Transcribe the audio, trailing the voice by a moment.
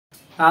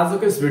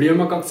आजको यस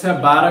भिडियोमा कक्षा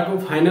 12 को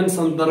फाइनान्स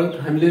अन्तर्गत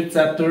हामीले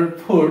च्याप्टर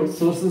 4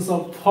 सोर्सेस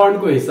अफ फन्ड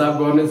को हिसाब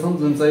गर्नेछौं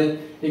जुन चाहिँ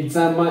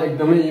एक्जाममा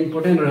एकदमै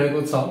इम्पोर्टेन्ट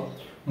रहेको छ।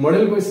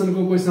 मोडल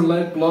क्वेशनको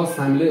क्वेशनलाई प्लस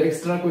हामीले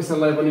एक्स्ट्रा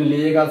क्वेशनलाई पनि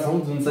लिएका छौं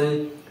जुन चाहिँ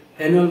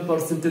एनुअल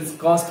पर्सेन्टेज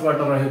कस्ट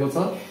बाट रहेको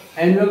छ।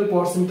 एनुअल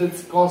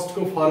पर्सेन्टेज कस्ट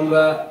को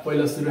फर्मुला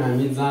पहिला सुरु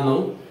हामी जानौ।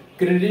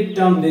 क्रेडिट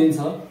टर्म दिन्छ,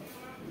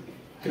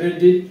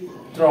 क्रेडिट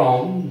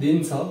टर्म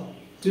दिन्छ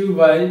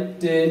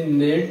 2/10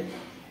 नेट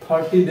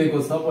 30 दिएको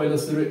छ। पहिला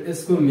सुरु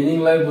यसको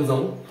मिनिङलाई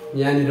बुझौं।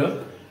 यहाँनिर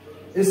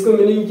यसको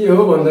मिनिङ के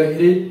हो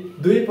भन्दाखेरि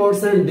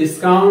 2%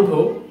 डिस्काउन्ट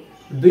हो,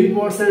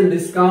 2%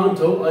 डिस्काउन्ट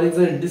हो अनि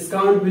चाहिँ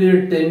डिस्काउन्ट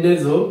पिरियड 10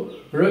 डेज हो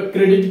र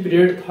क्रेडिट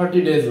पिरियड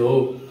 30 डेज हो।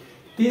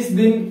 30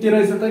 दिन के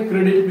रहेछ त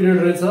क्रेडिट पिरियड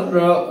रहेछ र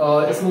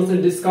यसमा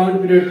चाहिँ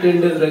डिस्काउन्ट पिरियड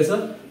 10 डेज रहेछ।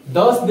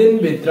 10 दिन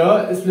भित्र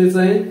यसले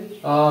चाहिँ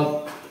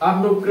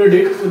आफ्नो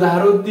क्रेडिट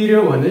उधारो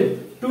तिर्यो भने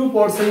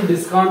 2%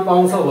 डिस्काउन्ट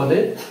पाउँछ भने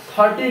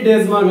 30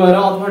 डेज मा गएर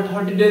अथवा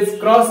 30 डेज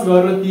क्रस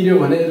गरेर तिर्यो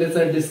भने यसले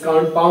चाहिँ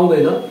डिस्काउन्ट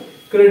पाउँदैन।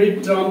 क्रेडिट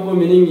टर्म को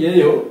मिनिङ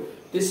यही हो।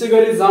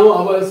 त्यसैगरी जाउँ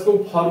अब यसको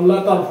फर्मुला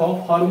तर्फ।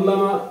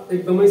 फर्मुलामा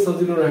एकदमै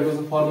सजिलो रहेको छ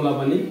फर्मुला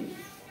पनि।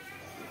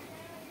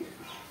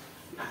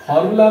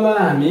 फर्मुलामा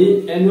हामी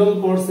एनुअल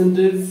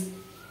पर्सेन्टेज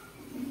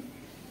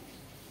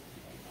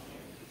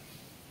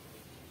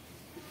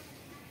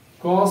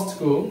कस्ट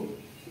को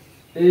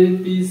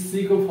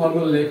एपीसी को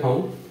फर्मुला लेखौं।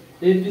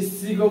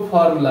 एपीसी को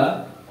फर्मुला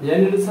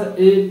यहाँनिर छ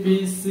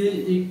APC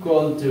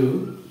equal to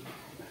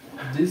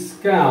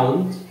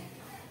discount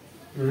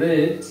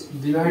rate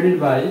divided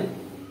by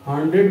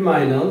 100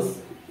 minus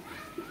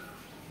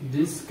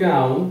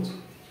discount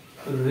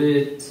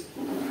rate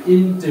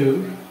into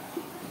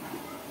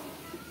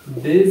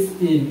days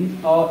in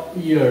a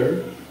year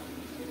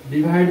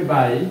divide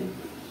by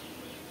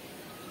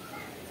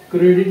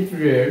credit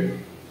period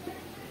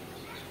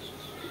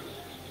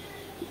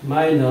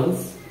minus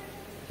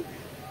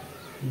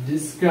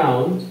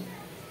discount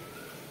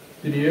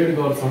period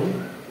गर्छौं।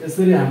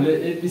 यसरी हामीले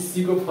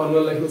एपीसी को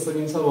फर्मुला लेख्न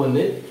सकिन्छ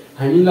भने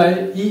हामीलाई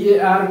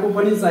EAR को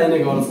पनि चाहिने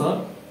गर्छ।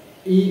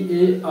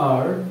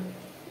 EAR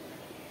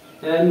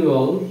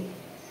एनुअल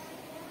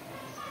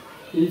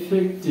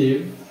इफेक्टिभ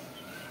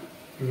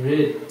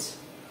रेट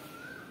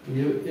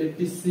यो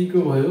एपीसी को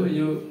भयो।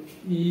 यो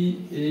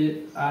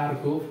EAR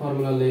को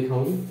फर्मुला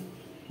लेखौं।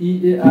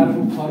 EAR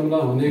को फर्मुला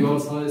हुने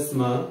गर्छ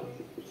यसमा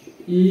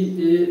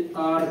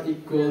EAR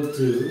equal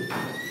to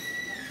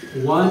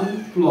 1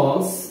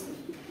 plus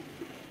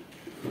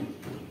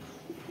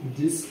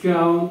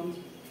discount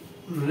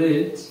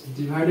rate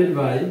divided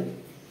by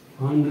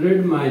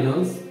 100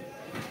 minus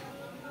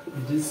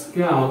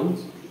discount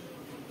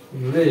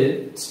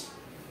rate।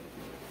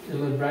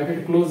 यसलाई ब्रैकेट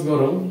क्लोज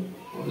गरौँ,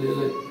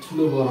 यसलाई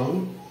ठुलो गरौँ,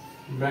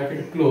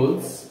 ब्रैकेट क्लोज।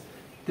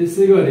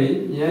 त्यसैगरी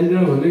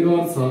यहाँनिर हुने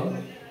गर्छ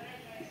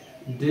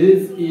days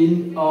in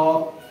a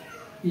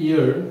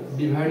year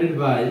divided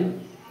by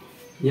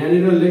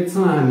यहाँनिर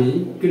लेख्छौं हामी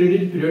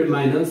credit period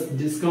minus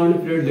discount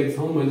period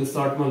लेख्छौं। मैले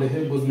सर्टमा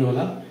लेखे बुझ्नु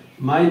होला।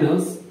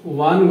 माइनस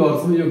 1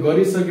 गर्छौं। यो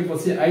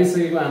गरिसकेपछि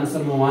आइसकेको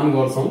आन्सरमा 1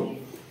 गर्छौं।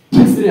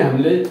 त्यसरी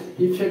हामीले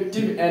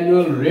इफेक्टिभ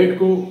एनुअल रेट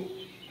को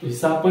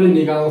हिसाब पनि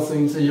निकाल्न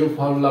सकिन्छ यो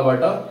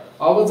फर्मुलाबाट।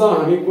 अब जाउँ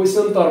हामी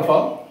क्वेशन तर्फ।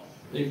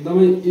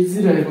 एकदमै इजी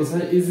रहेको छ,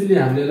 इजिली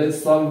हामीले यसलाई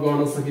सल्भ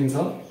गर्न सकिन्छ।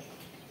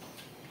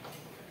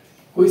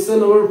 क्वेशन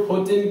नम्बर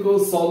 14 को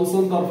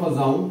सल्युसन तर्फ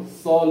जाउँ।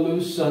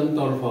 सल्युसन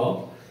तर्फ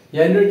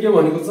यहाँनिर के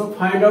भनेको छ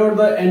find out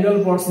the annual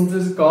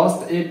percentage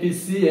cost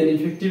APC and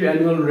effective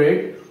annual rate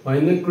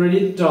when the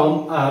credit term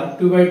are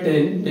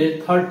 2/10 date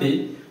 30।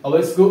 अब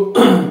यसको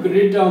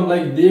क्रेडिट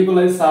टर्मलाई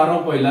दिएकोलाई सारौं।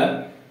 पहिला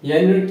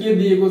यहाँनिर के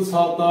दिएको छ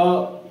त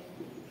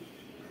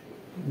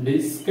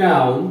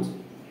डिस्काउन्ट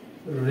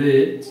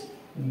रेट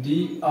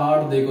डीआर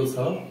दिएको छ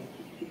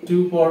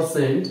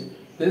 2%।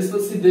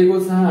 त्यसपछि दिएको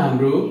छ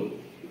हाम्रो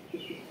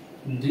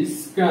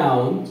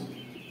डिस्काउन्ट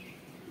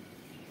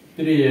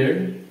पिरियड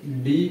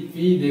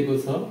डीपी दिएको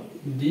छ,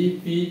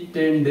 डीपी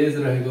 10 डेज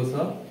रहेको छ।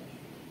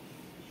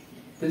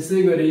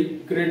 त्यसैगरी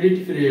क्रेडिट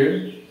पिरियड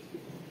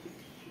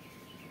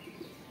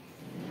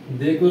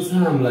दिएको छ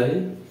हामीलाई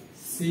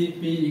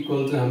सीपी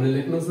इक्वल टु हामीले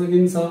लेख्न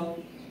सकिन्छ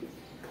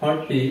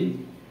 30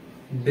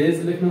 डेज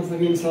लेख्न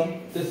सकिन्छ।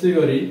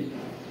 त्यसैगरी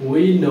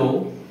वी नो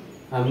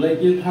हामीलाई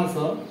के थाहा छ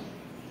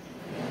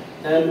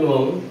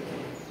annual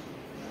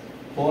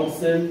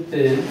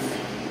percentage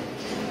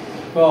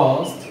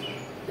cost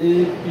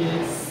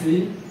APC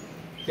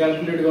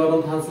calculate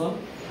गर्न थाहा छ।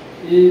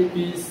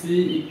 एपीसी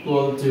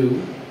इक्वल टु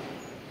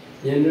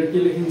यहाँनिर के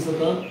लेखिन्छ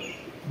त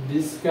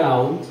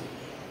discount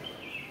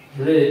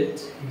rate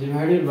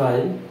divided by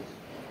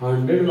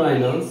 100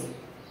 minus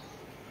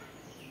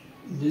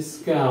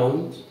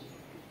discount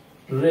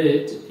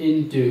rate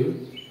into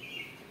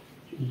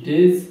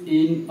days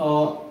in a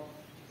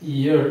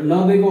year.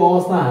 नदिएको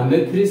अवस्था हामीले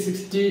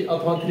 360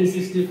 अथवा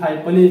 365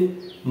 पनि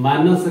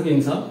मान्न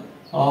सकिन्छ।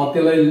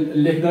 त्यसलाई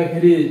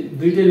लेख्दाखेरि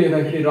दुईटै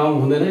लेख्दाखेरि रङ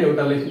हुँदैन,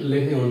 एउटा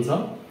लेखे हुन्छ।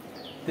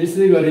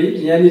 त्यसैगरी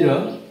यहाँनिर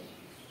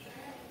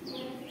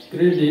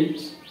credit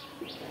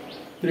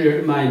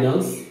period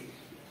minus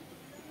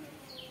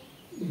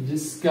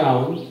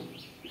discount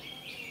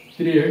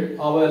period.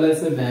 अब यसलाई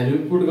चाहिँ भ्यालु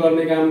पुट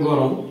गर्ने काम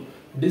गरौँ।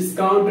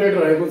 डिस्काउन्ट रेट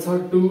रहेको छ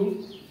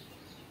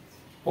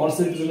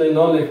 2% जुलाई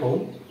नलेखौँ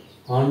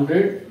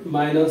 100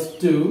 minus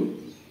 2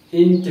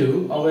 into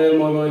अब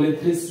मैले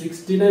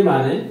 360 नै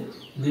माने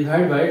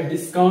divide by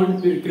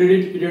discount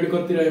credit period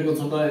कति रहेको छ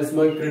त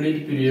यसमा क्रेडिट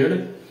पिरियड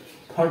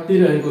 30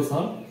 रहेको छ।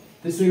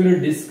 त्यसैगरी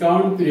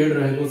डिस्काउन्ट पिरियड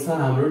रहेको छ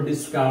हाम्रो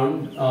डिस्काउन्ट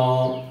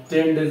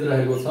 10 डेज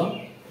रहेको छ।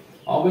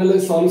 अब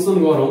यसलाई सल्युसन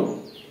गरौँ।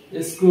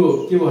 यसको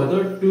के भयो त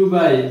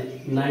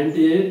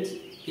 2/98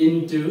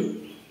 into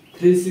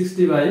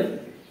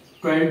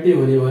 360/20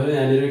 हुने भयो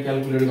यहाँनिर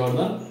क्याल्कुलेट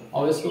गर्दा।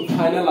 अब यसको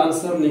फाइनल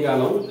आन्सर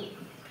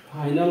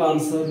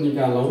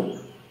निकालौँ।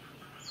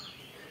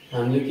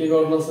 हामीले के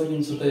गर्न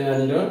सकिन्छ त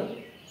यहाँनिर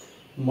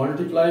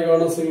मल्टिप्लाई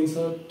गर्न सकिन्छ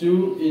 2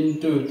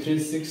 into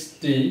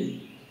 360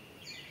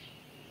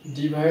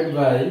 डिवाइड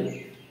बाइ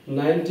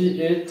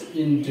 98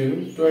 into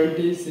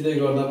 20 सिधै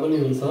गर्दा पनि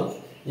हुन्छ।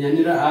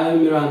 यहाँनिर आयो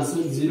मेरो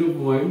आन्सर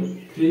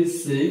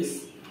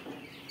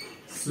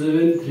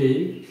 0.3673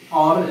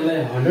 और यसलाई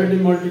 100 ले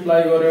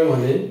मल्टिप्लाई गर्यो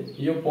भने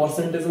यो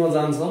पर्सेन्टेजमा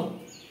जान्छ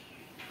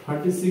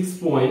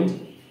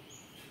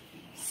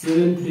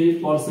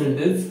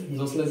 36.73%,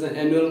 जसले चाहिँ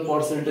एनुअल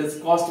पर्सेन्टेज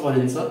कस्ट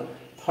भनिन्छ।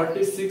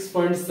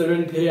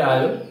 36.73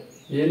 आयो।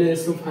 यही नै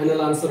यसको फाइनल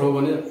आन्सर हो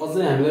भने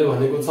अझै हामीले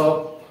भनेको छ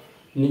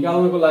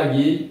निकाल्नको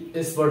लागि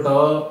यसबाट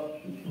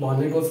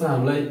भनेको छ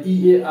हामीलाई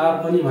EAR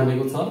पनि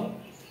भनेको छ।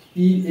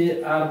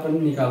 EAR पनि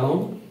निकालौँ।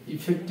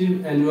 Effective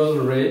annual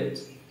rate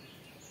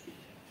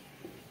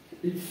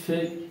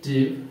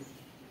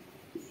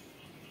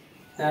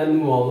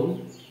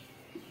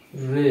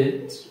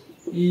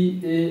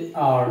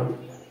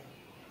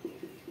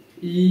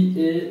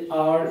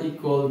EAR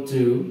equal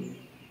to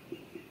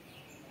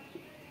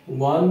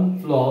 1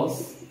 plus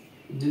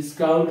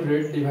discount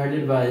rate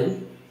divided by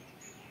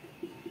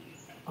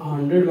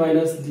 100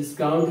 minus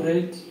discount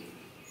rate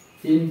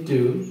into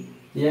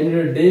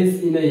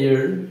days in a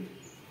year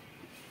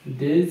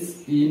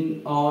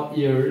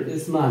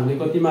यसमा हामीले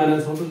कति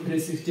मानेका छौँ त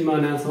 360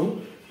 मानेका छौँ।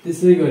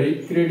 त्यसैगरी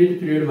credit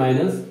period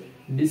minus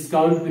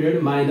discount period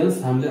minus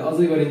हामीले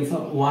अझै गरिन्छ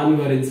 1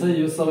 गरिन्छ।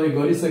 यो सबै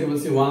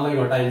गरिसकेपछि 1 लाई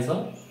घटाइन्छ।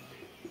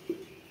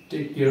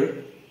 Take care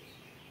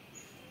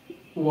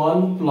 1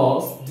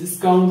 plus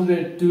discount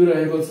rate 2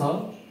 रहेको छ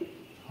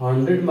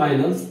 100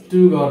 माइनस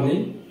 2 गर्ने।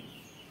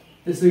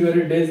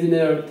 त्यसैगरी डेज इन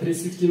इयर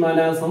 360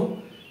 मानेका छौँ।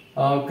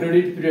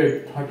 क्रेडिट पिरियड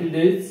 30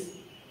 डेज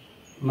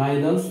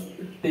माइनस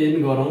 10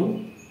 गरौँ।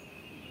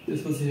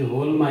 त्यसपछि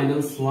होल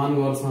माइनस 1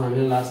 गर्छौँ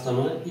हामीले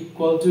लास्टमा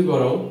इक्वल टु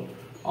गरौँ।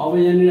 अब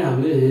यहाँनिर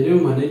हामीले हेर्यौँ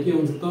भने के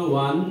हुन्छ त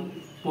 1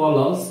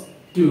 प्लस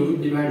 2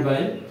 डिवाइड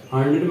बाइ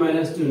 100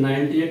 माइनस 2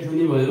 98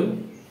 हुने भयो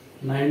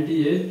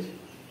 98।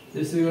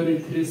 त्यसैगरी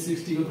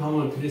 360 को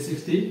ठाउँमा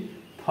 360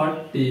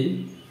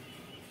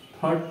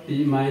 30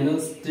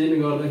 माइनस 10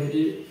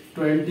 गर्दाखेरि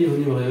 20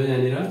 हुने भयो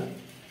यहाँनिर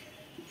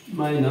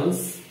माइनस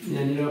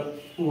यहाँनिर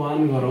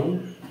 1 गरौँ।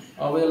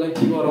 अब यसलाई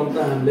के गरौँ त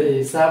हामीले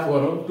हिसाब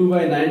गरौँ।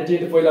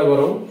 2/98 पहिला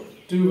गरौँ।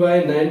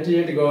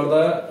 2/98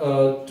 गर्दा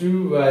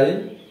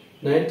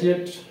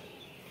 2/98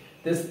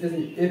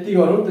 यति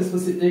गरौँ।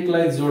 त्यसपछि 1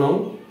 लाई जोडौँ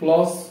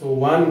प्लस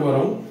 1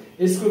 गरौँ।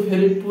 यसको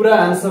फेरि पुरा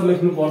आन्सर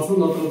लेख्नु पर्छ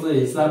नत्र चाहिँ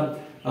हिसाब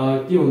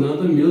के हुँदैन त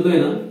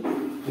मिल्दैन।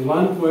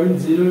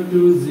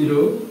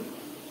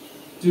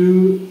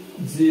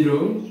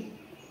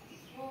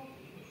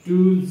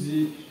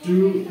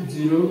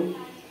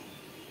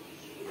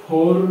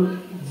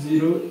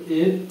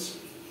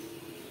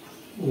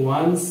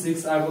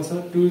 आएको छ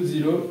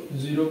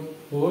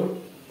 2004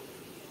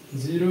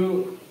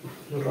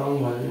 रङ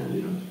भयो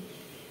यहाँनिर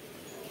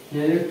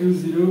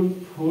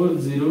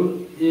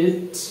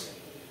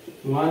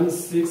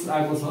 20400816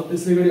 आएको छ।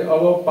 त्यसैगरी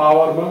अब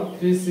पावरमा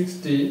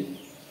 360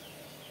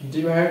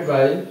 डिवाइड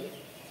बाइ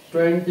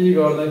 20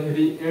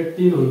 गर्दाखेरि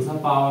 18 हुन्छ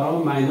पावरमा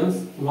माइनस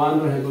 1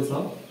 रहेको छ।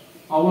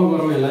 अब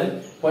गरौँ यसलाई।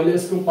 पहिले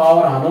यसको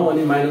पावर हानौँ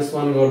अनि माइनस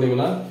 1 गरिदिउँ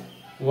होला।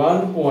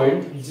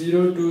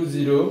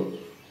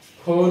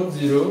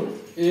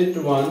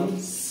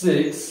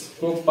 1.020400816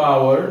 को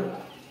पावर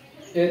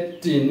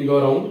 18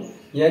 गरौँ।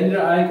 यहाँनिर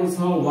आएको छ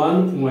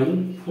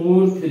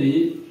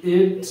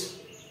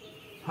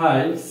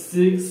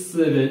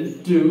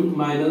 1.438567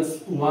 माइनस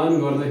 1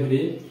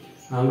 गर्दाखेरि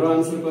हाम्रो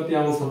आन्सर कति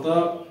आउँछ त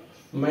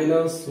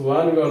माइनस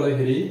 1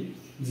 गर्दाखेरि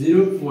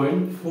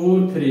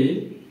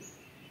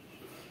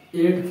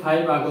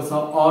 0.4385 आएको छ।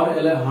 और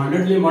यसलाई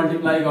 100 ले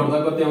मल्टिप्लाई गर्दा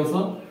कति आउँछ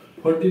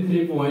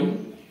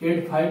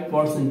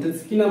 43.85%।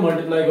 किन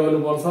मल्टिप्लाई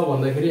गर्नुपर्छ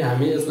भन्दाखेरि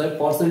हामी यसलाई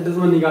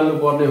पर्सेन्टेजमा निकाल्नु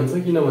पर्ने हुन्छ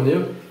किनभने यो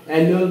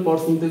एनुअल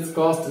पर्सेन्टेज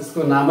कस्ट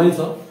यसको नामै छ।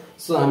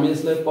 सो हामी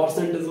यसलाई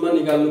पर्सेन्टेजमा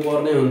निकाल्नु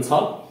पर्ने हुन्छ।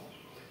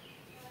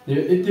 यो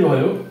यति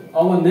भयो।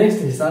 अब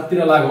नेक्स्ट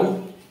हिसाबतिर लागौँ।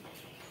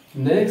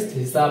 नेक्स्ट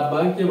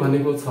हिसाबमा के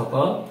भनेको छ त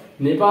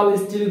नेपाल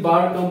स्टिल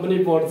बार company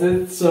purchase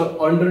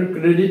under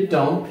credit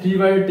term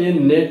 3/10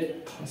 net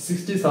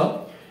 60 छ।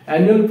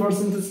 Annual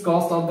percentage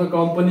cost of the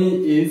company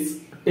is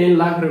 10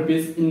 lakh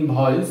rupees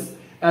invoice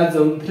as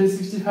on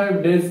 365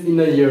 days in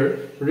a year.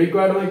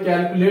 Required to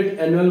calculate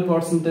annual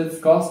percentage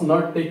cost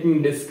not taking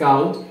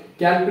discount.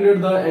 Calculate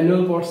the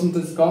annual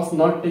percentage cost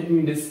not taking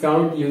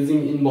discount using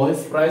invoice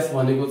price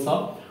भनेको छ।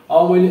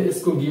 अब मैले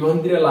यसको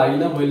गिभनतिर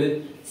लागिन, मैले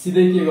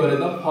सिधै के गरे त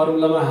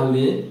फर्मुलामा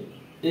हाल्दिए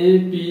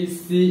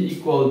APC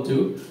इक्वल टु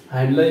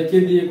हामीलाई के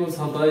दिएको छ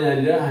त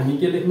यहाँनिर हामी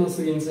के लेख्न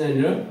सकिन्छ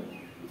यहाँनिर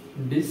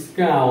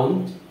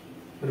discount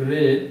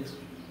rate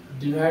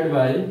divide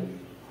by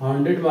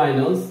 100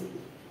 minus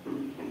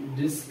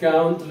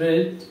discount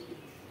rate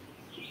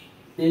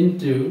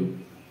into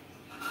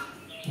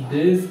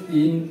days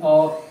in a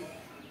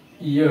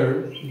year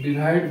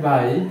divided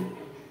by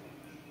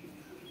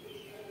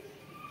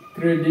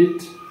credit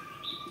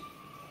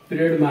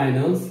period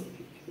minus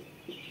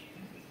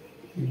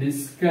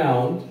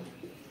discount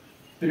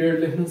period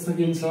लेख्न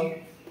सकिन्छ।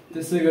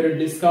 त्यसै गरी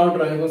डिस्काउन्ट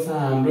रहेको छ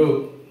हाम्रो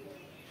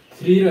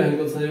 3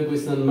 रहेको छ यो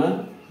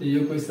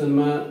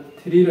क्वेशनमा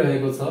 3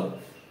 रहेको छ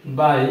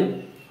बाइ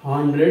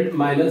 100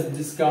 माइनस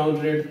डिस्काउन्ट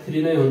रेट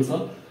 3 नै हुन्छ।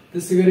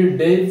 त्यसै गरी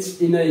डेज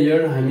इन अ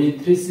इयर हामी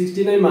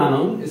 360 नै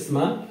मानौं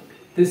यसमा।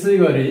 त्यसै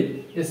गरी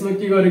यसमा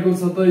के गरेको छ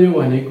त यो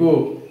भनेको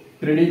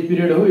क्रेडिट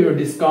पिरियड हो, यो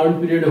डिस्काउन्ट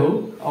पिरियड हो।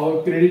 अब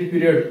क्रेडिट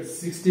पिरियड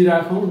 60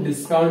 राखौं,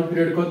 डिस्काउन्ट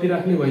पिरियड कति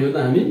राख्ने भयो त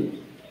हामी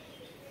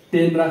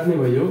 10 राख्ने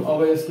भयो। अब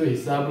यसको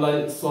हिसाबलाई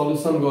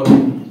सल्युसन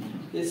गरौं।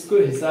 यसको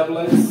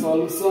हिसाबलाई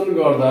सल्युसन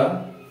गर्दा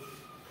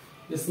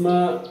यसमा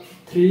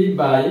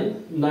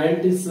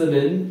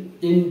 3/97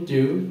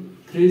 इन्टु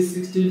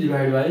 360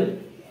 डिवाइड बाइ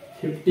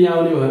 50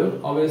 आउने भयो।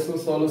 अब यसको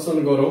सल्युसन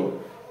गरौं।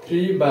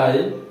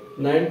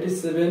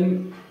 3/97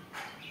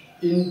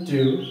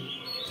 इन्टु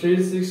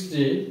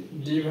 360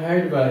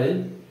 डिवाइड बाइ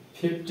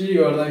 50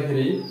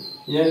 गर्दाखेरि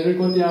यहाँनिर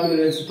कति आउने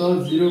रहेछ त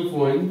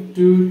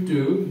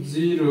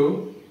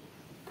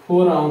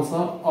 0.2204 आउँछ।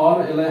 और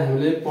यसलाई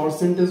हामीले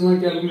पर्सेन्टेजमा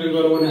क्याल्कुलेट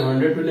गरौँ भने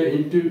 100 ले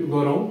इन्टु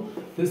गरौँ,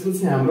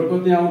 त्यसपछि हाम्रो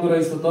कति आउँदो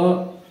रहेछ त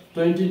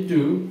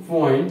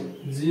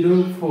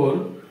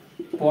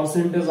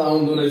 22.04%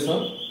 आउँदो रहेछ।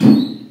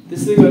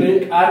 त्यसै गरी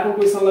अर्को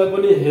क्वेशनलाई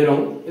पनि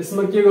हेरौं।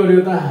 यसमा के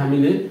गर्यो त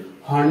हामीले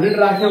 100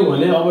 राख्यौं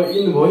भने अब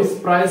इनभोइस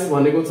प्राइस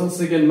भनेको छ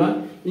सेकेन्डमा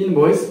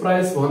इनभोइस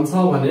प्राइस भन्छ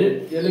भने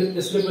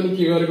यसले पनि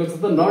के गरेको छ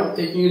त नट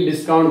टेकिङ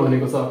डिस्काउन्ट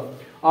भनेको छ।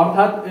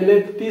 अर्थात यसले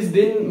 30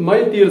 दिनमै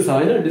तिर्छ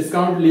हैन,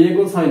 डिस्काउन्ट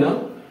लिएको छैन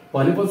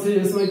भनेपछि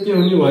यसमा के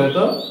हुने भयो त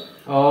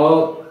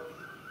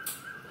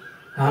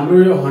हाम्रो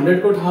यो 100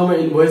 को ठाउँमा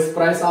इनभोइस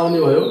प्राइस आउने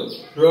भयो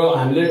र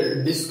हामीले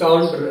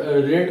डिस्काउन्ट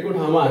रेट को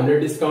ठाउँमा हामीले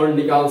डिस्काउन्ट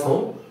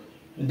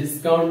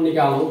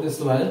निकालौं।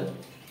 त्यसो भए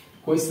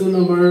क्वेशन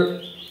नम्बर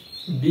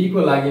बी को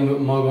लागि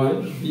म गए,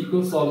 बी को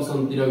सल्युसन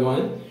तिर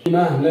गए।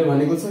 यसमा हामीले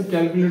भनेको छ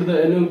calculate the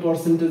annual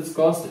percentage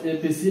cost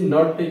APC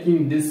not taking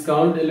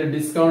discount. यसले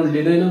डिस्काउन्ट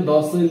लिँदैन,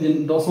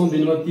 10औं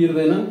दिनमा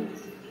तिर्दैन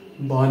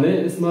भने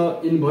यसमा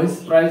इनभोइस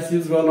प्राइस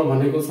युज गर्न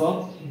भनेको छ।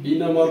 बी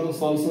नम्बरको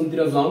सल्युसन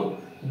तिर जाउँ।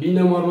 बी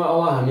नम्बरमा अब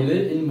हामीले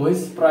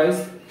इनभोइस प्राइस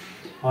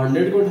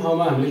 100 को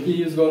ठाउँमा हामीले के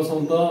युज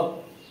गर्छौं त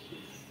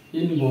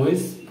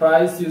इनभोइस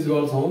प्राइस युज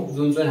गर्छौं,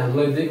 जुन चाहिँ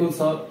हामीलाई दिएको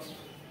छ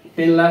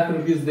 10 लाख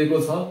रुपैयाँ दिएको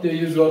छ त्यो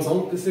युज गर्छौं।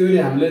 त्यसैगरी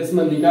हामीले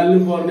यसमा निकाल्नु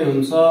पर्ने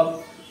हुन्छ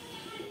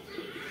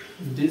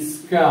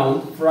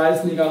डिस्काउन्ट प्राइस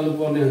निकाल्नु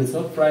पर्ने हुन्छ।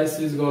 प्राइस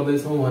युज गर्दै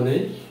छौं भने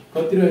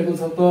कति रहेको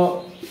छ त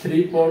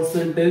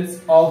 3%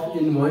 अफ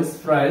इनभोइस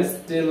प्राइस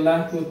 10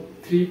 लाख को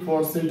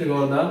 3%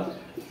 गर्दा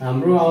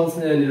हाम्रो आउँछ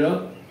यहाँनिर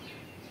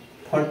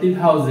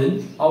 30,000।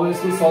 अब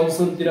यसको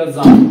सल्युसन तिर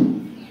जाउँ।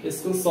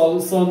 यसको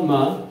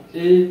सल्युसनमा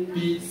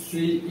APC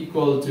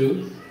इक्वल टु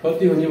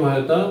कति हुने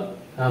भयो त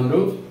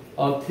हाम्रो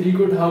 3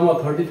 को ठाउँमा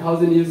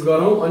 30,000 युज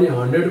गरौँ अनि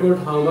 100 को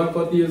ठाउँमा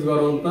कति युज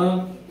गरौँ त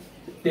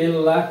 10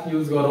 लाख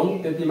युज गरौँ,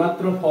 त्यति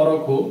मात्र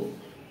फरक हो।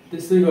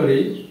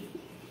 त्यसैगरी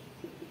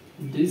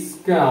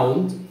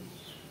discount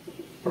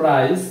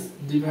price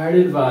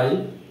divided by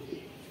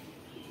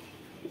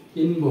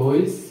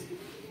invoice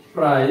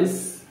price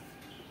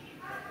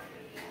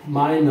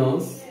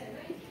minus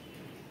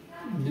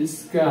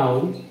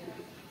discount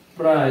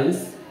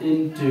price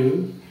into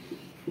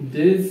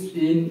days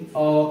in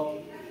a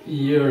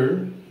year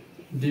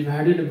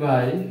divided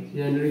by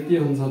यहाँनिर के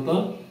हुन्छ त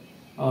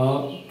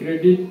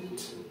credit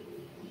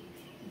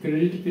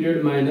period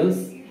minus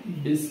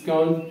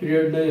discount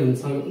period नै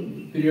हुन्छ,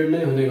 पिरियड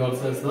नै हुने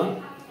गर्छ। यसमा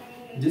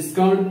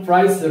डिस्काउन्ट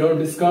प्राइस हेरौं।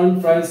 डिस्काउन्ट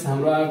प्राइस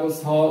हाम्रो आएको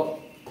छ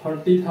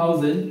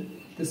 30,000।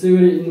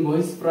 त्यसैगरी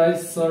इनभोइस प्राइस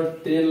छ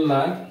 10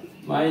 लाख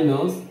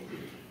माइनस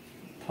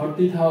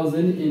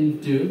 30,000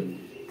 इन्टु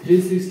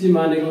 360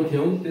 मानेको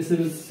थियौं।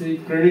 त्यसैपछि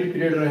क्रेडिट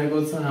पिरियड रहेको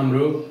छ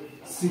हाम्रो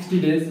 60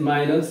 डेज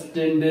माइनस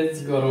 10 डेज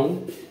गरौँ।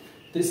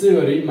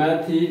 त्यसैगरी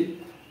माथि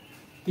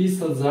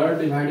 30,000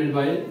 divided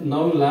by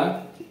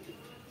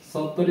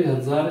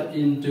 9,70,000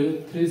 into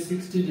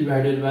 360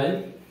 divided by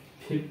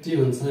 50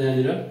 हुन्छ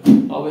यहाँनिर।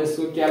 अब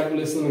यसको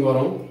क्याल्कुलेसन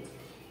गरौँ।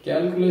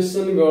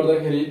 क्याल्कुलेसन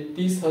गर्दाखेरि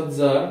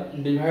 30,000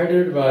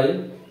 divided by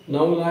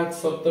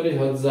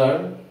 9,70,000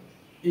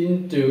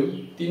 into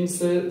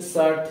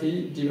 360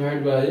 divide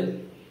by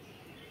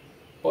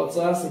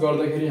 50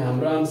 गर्दाखेरि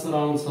हाम्रो आन्सर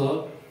आउँछ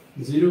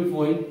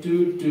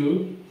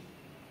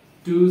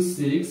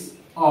 0.2226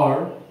 और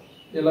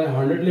यसलाई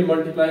 100 ले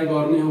मल्टिप्लाई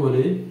गर्ने हो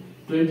भने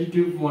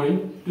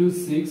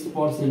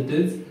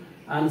 22.26%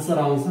 आन्सर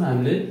आउँछ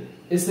हामीले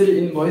यसरी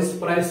इन्भोइस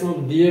प्राइसमा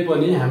दिए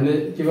पनि हामीले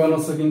के गर्न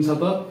सकिन्छ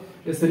त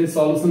यसरी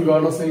सल्युसन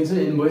गर्न सकिन्छ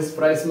इन्भोइस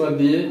प्राइसमा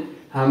दिए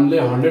हामीले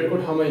 100 को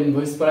ठाउँमा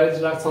इन्भोइस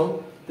प्राइस राख्छौं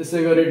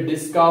त्यसैगरी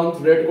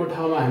डिस्काउन्ट रेटको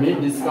ठाउँमा हामी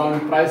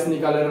डिस्काउन्ट प्राइस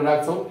निकालेर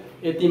राख्छौं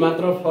यति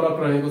मात्र फरक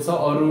रहेको छ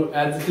अरु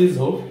एज इट इज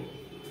हो